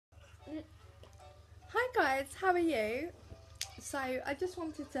guys, how are you? So I just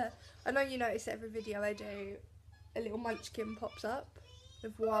wanted to, I know you notice every video I do a little munchkin pops up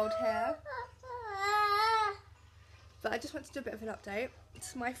with wild hair, but I just wanted to do a bit of an update.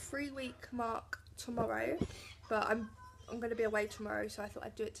 It's my 3-week mark tomorrow, but I'm going to be away tomorrow, so I thought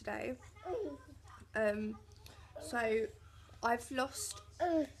I'd do it today. So I've lost,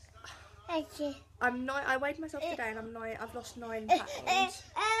 I weighed myself today and I've lost 9 pounds.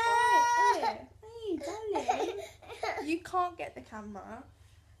 Hey, darling, you can't get the camera.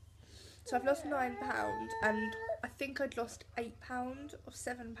 So I've lost 9 pounds, and I think I'd lost 8 pounds or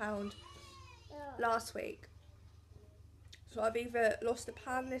 7 pounds last week. So I've either lost a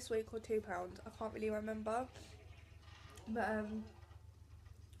pound this week or 2 pounds. I can't really remember. But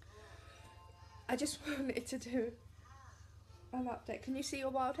I just wanted to do an update. Can you see your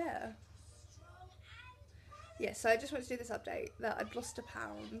wild hair? Yeah, so I just wanted to do this update that I've lost a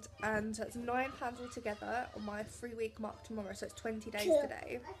pound, and so it's 9 pounds altogether on my 3-week mark tomorrow, so it's 20 days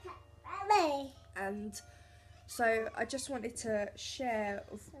today. And so I just wanted to share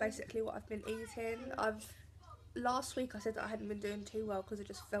of basically what I've been eating. Last week I said that I hadn't been doing too well because I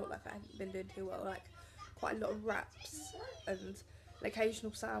just felt like I hadn't been doing too well, like quite a lot of wraps and an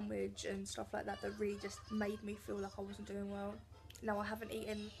occasional sandwich and stuff like that really just made me feel like I wasn't doing well. Now I haven't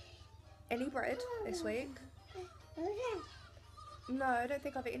eaten any bread this week. No, I don't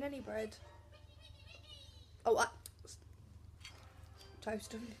think I've eaten any bread. Oh,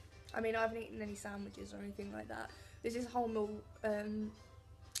 toast. I mean, I haven't eaten any sandwiches or anything like that. This is wholemeal,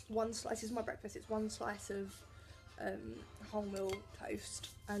 one slice. This is my breakfast. It's 1 slice of wholemeal toast,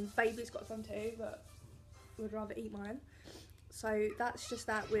 and baby's got some too, but would rather eat mine. So that's just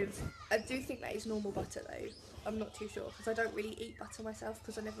that with, I do think that is normal butter though. I'm not too sure because I don't really eat butter myself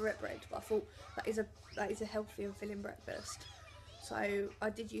because I never ate bread, but I thought that is a healthy and filling breakfast. So I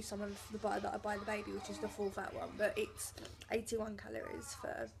did use some of the butter that I buy the baby, which is the full fat one, but it's 81 calories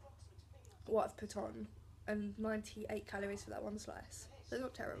for what I've put on and 98 calories for that 1 slice. So it's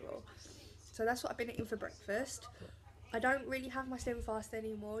not terrible. So that's what I've been eating for breakfast. I don't really have my slim fast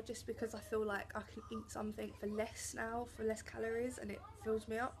anymore just because I feel like I can eat something for less now, for less calories, and it fills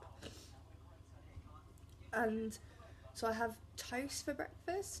me up. And so I have toast for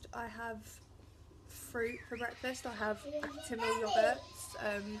breakfast, I have fruit for breakfast, I have Actimel yogurts.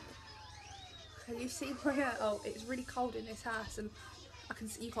 Can you see my hair? Oh, it's really cold in this house, and I can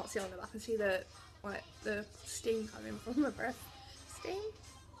see, you can't see on it, but I can see the steam coming from my breath. Steam?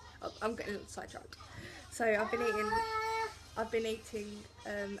 Oh, I'm getting a little sidetracked. So I've been eating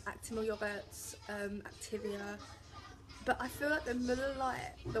Actimel yogurts, Activia, but I feel like the Miller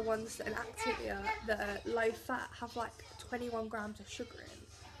Lite, the ones that are Activia that are low fat, have like 21 grams of sugar in.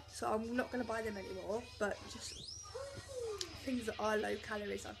 So I'm not going to buy them anymore, but just things that are low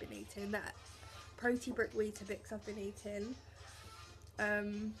calories I've been eating. That Protein Brick Weetabix I've been eating.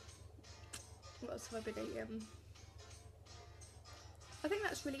 What else have I been eating? I think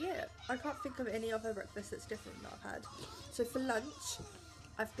that's really it. I can't think of any other breakfast that's different that I've had. So for lunch,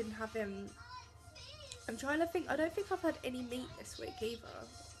 I've been having, I'm trying to think, I don't think I've had any meat this week either.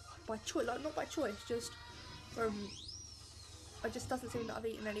 By choice, like not by choice, just from, it just doesn't seem that I've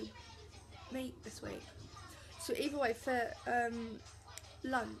eaten any meat this week. So either way, for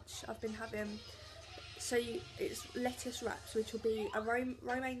lunch, I've been having, it's lettuce wraps, which will be a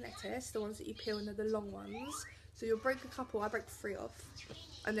romaine lettuce, the ones that you peel and they're the long ones. So you'll break a couple, I break 3 off,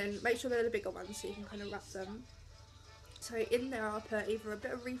 and then make sure they're the bigger ones so you can kind of wrap them. So in there I'll put either a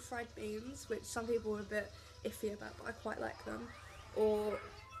bit of refried beans, which some people are a bit iffy about, but I quite like them, or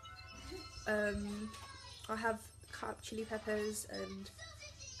I have cut up chili peppers and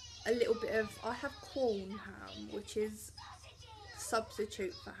a little bit of, I have corn ham, which is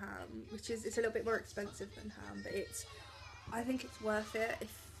substitute for ham, it's a little bit more expensive than ham, but I think it's worth it,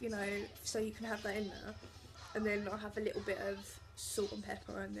 if you know, so you can have that in there. And then I'll have a little bit of salt and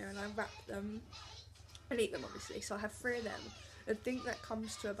pepper in there, and I wrap them and eat them obviously. So I have 3 of them. I think that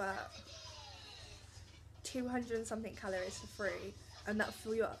comes to about 200 and something calories for free, and that'll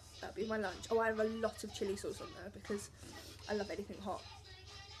fill you up. That'll be my lunch. Oh, I have a lot of chilli sauce on there because I love anything hot.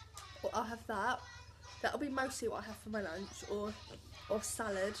 Well, I'll have that. That'll be mostly what I have for my lunch, or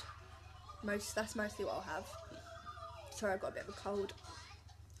salad. That's mostly what I'll have. Sorry, I've got a bit of a cold.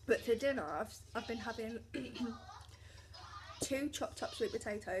 But for dinner, I've been having 2 chopped up sweet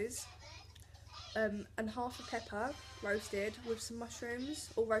potatoes, and half a pepper roasted with some mushrooms,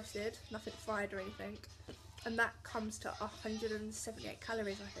 all roasted, nothing fried or anything. And that comes to 178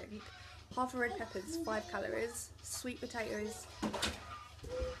 calories, I think. Half a red pepper is 5 calories. Sweet potatoes.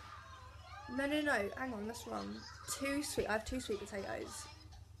 No, hang on, that's wrong. I have 2 sweet potatoes.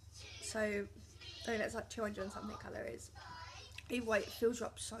 So I think it's like 200 and something calories. Either way, it fills you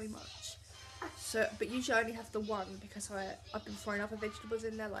up so much. So, but usually I only have the one because I've been throwing other vegetables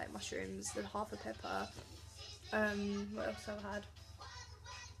in there, like mushrooms, then half a pepper. What else have I had?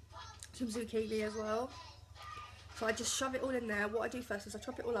 Some zucchini as well. So I just shove it all in there. What I do first is I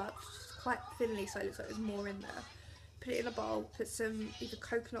chop it all up quite thinly so it looks like there's more in there. Put it in a bowl, put some either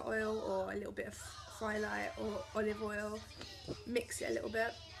coconut oil or a little bit of fry light or olive oil. Mix it a little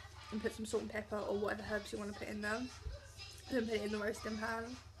bit and put some salt and pepper or whatever herbs you want to put in there. And then put it in the roasting pan.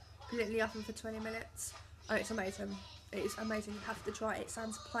 Put it in the oven for 20 minutes. Oh, it's amazing. It is amazing. You have to try it. It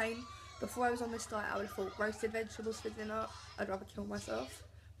sounds plain. Before I was on this diet, I would have thought roasted vegetables for dinner, I'd rather kill myself.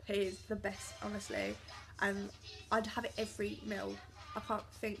 It is the best, honestly. And I'd have it every meal. I can't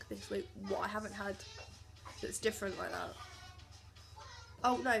think this week what I haven't had that's different like that.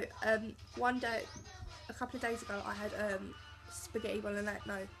 Oh no, one day, a couple of days ago, I had spaghetti bolognese.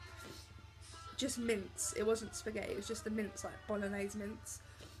 No, just mince. It wasn't spaghetti. It was just the mince, like bolognese mince.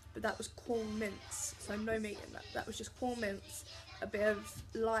 But that was corn mince, so no meat in that. That was just corn mince, a bit of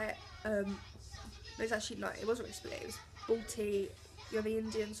light. There's actually no, it wasn't really spaghetti. It was balti, the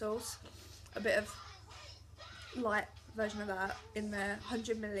Indian sauce, a bit of light version of that in there,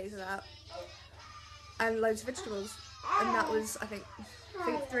 100 milliliters of that, and loads of vegetables. And that was, I think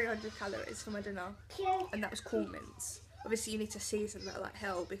 300 calories for my dinner, and that was corn mince. Obviously you need to season that like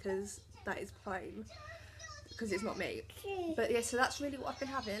hell because that is plain, because it's not meat. But yeah, so that's really what I've been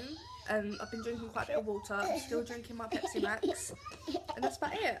having. I've been drinking quite a bit of water. I'm still drinking my Pepsi Max, and that's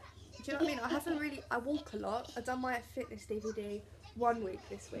about it. Do you know what I mean? I haven't really, I walk a lot. I've done my fitness DVD 1 week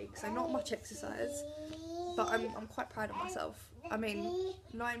this week, so not much exercise, but I'm quite proud of myself. I mean,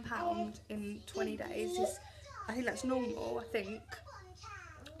 £9 in 20 days is, I think that's normal, I think,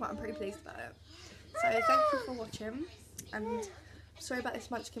 but I'm pretty pleased about it. So thank you for watching, and sorry about this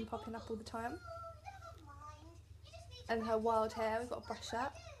munchkin popping up all the time. And her wild hair, we've got to brush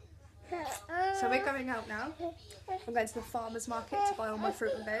that. So we're going out now. I'm going to the farmer's market to buy all my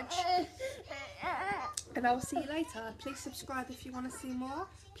fruit and veg. And I will see you later. Please subscribe if you want to see more.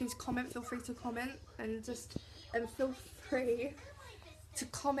 Please comment, feel free to comment, and feel free to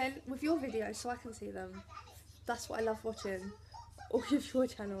comment with your videos so I can see them. That's what I love watching, all of your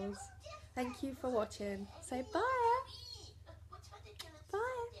channels. Thank you for watching. Say bye. Bye.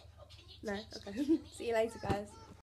 No, okay. See you later, guys.